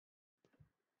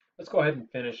Let's go ahead and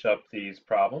finish up these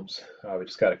problems. We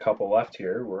just got a couple left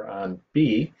here. We're on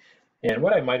B. And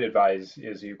what I might advise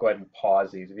is you go ahead and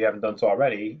pause these if you haven't done so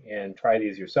already and try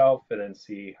these yourself and then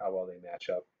see how well they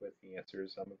match up with the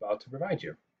answers I'm about to provide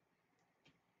you.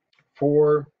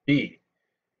 For B,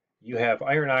 you have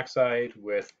iron oxide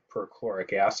with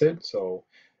perchloric acid. So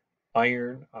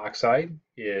iron oxide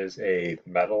is a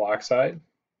metal oxide.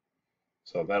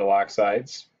 So metal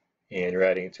oxides, and you're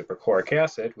adding it to perchloric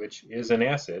acid, which is an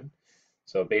acid.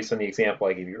 So based on the example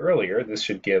I gave you earlier, this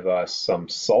should give us some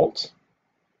salt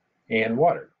and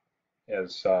water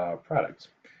as products.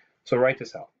 So write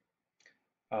this out.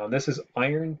 This is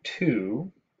iron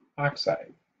 2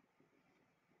 oxide.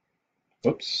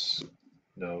 Whoops,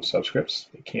 no subscripts.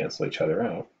 They cancel each other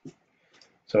out.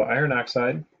 So iron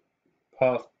oxide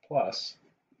plus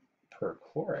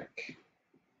perchloric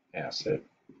acid.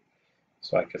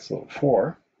 So that gets a little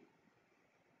 4.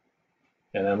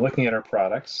 And then looking at our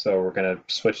products, so we're going to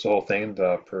switch the whole thing.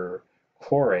 The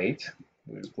perchlorate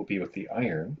will be with the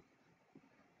iron,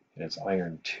 and it's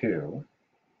iron 2.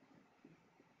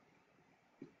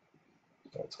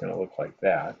 So it's going to look like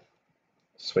that,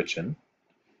 switching.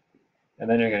 And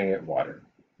then you're going to get water.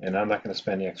 And I'm not going to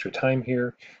spend any extra time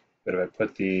here, but if I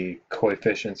put the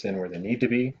coefficients in where they need to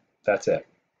be, that's it.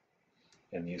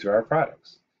 And these are our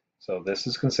products. So this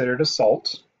is considered a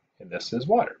salt, and this is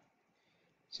water.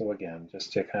 So again,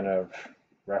 just to kind of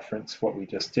reference what we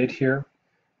just did here,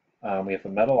 we have a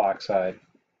metal oxide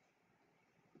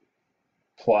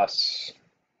plus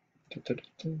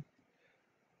an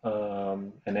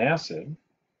acid.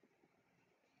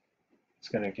 It's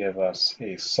going to give us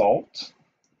a salt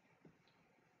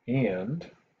and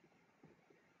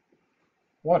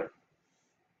water.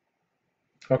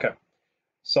 Okay,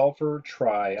 sulfur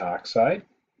trioxide.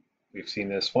 We've seen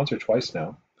this once or twice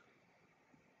now.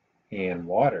 And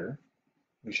water,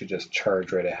 we should just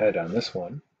charge right ahead on this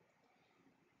one,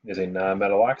 is a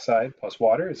non-metal oxide plus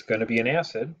water. It's going to be an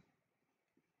acid,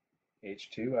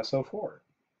 H2SO4,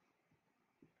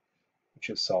 which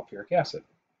is sulfuric acid.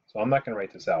 So I'm not going to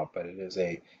write this out, but it is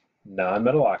a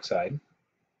non-metal oxide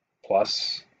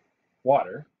plus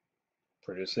water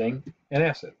producing an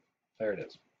acid. There it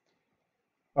is.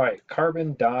 All right,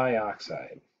 carbon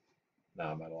dioxide,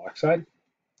 non-metal oxide,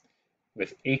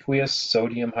 with aqueous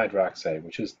sodium hydroxide,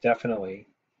 which is definitely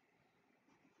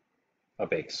a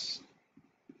base.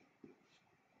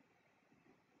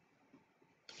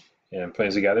 And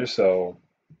putting it together, so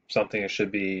something that should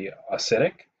be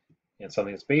acidic and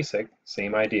something that's basic,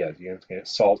 same idea. You get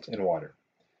salt and water.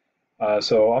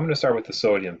 So I'm going to start with the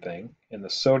sodium thing, and the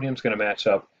sodium's going to match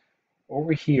up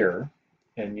over here,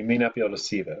 and you may not be able to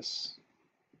see this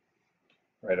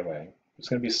right away. It's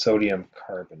going to be sodium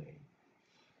carbonate.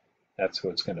 That's who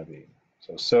it's going to be.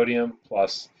 So sodium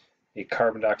plus a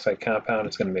carbon dioxide compound,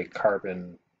 it's going to make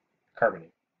carbonate.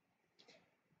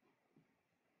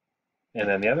 And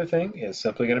then the other thing is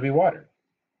simply going to be water.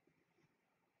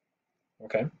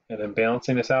 Okay, and then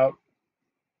balancing this out,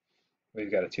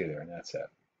 we've got a 2 there, and that's it.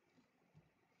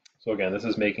 So again, this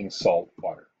is making salt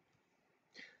water.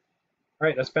 All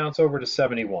right, let's bounce over to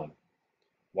 71.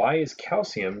 Why is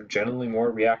calcium generally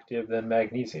more reactive than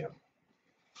magnesium?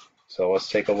 So let's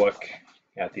take a look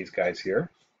at these guys here.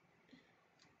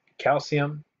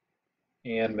 Calcium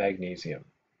and magnesium.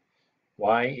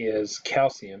 Why is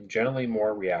calcium generally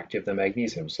more reactive than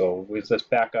magnesium? So let's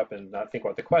back up and not think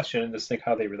about the question, just think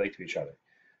how they relate to each other.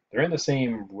 They're in the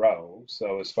same row,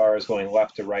 so as far as going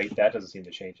left to right, that doesn't seem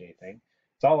to change anything.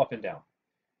 It's all up and down.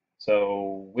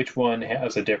 So which one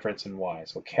has a difference and why?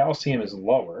 So calcium is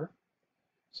lower,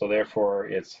 so therefore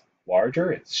it's larger,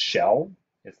 its shell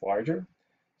is larger.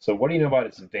 So what do you know about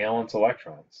its valence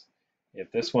electrons?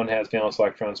 If this one has valence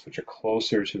electrons which are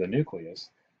closer to the nucleus,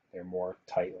 they're more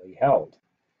tightly held.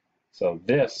 So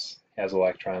this has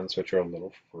electrons which are a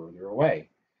little further away,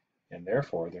 and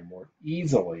therefore they're more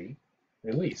easily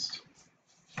released.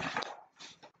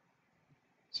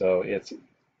 So it's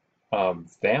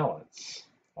valence,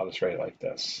 I'll just write it like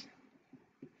this.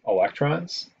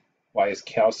 Electrons, why is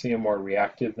calcium more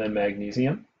reactive than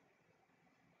magnesium?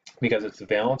 Because its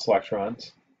valence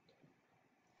electrons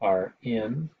are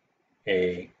in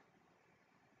a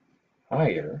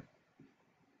higher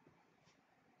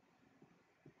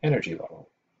energy level.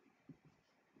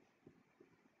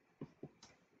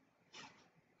 All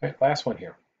right, last one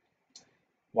here.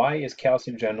 Why is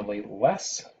calcium generally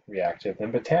less reactive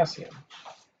than potassium?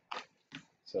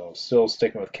 So still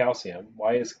sticking with calcium,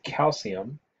 why is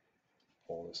calcium,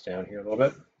 pull this down here a little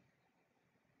bit,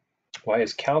 why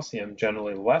is calcium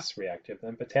generally less reactive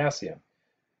than potassium?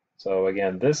 So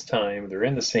again, this time they're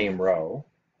in the same row,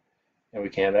 and we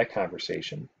can have that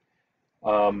conversation.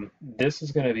 This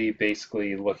is going to be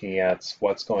basically looking at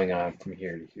what's going on from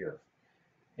here to here.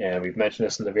 And we've mentioned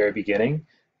this in the very beginning.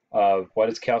 What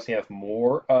does calcium have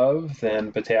more of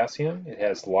than potassium? It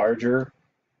has larger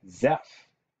Zeph.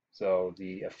 So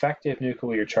the effective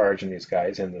nuclear charge in these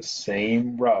guys in the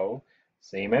same row,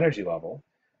 same energy level.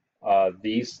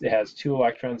 It has 2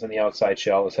 electrons on the outside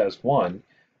shell. This has 1.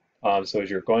 So as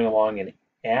you're going along and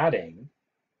adding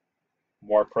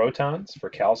more protons for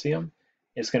calcium,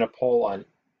 it's going to pull on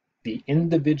the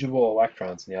individual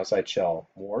electrons in the outside shell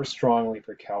more strongly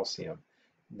for calcium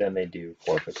than they do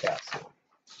for potassium.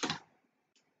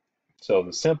 So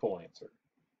the simple answer,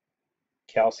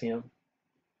 calcium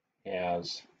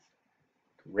has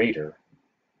greater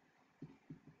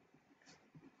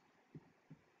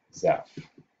Zeph.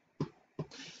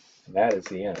 And that is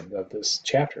the end of this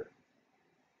chapter.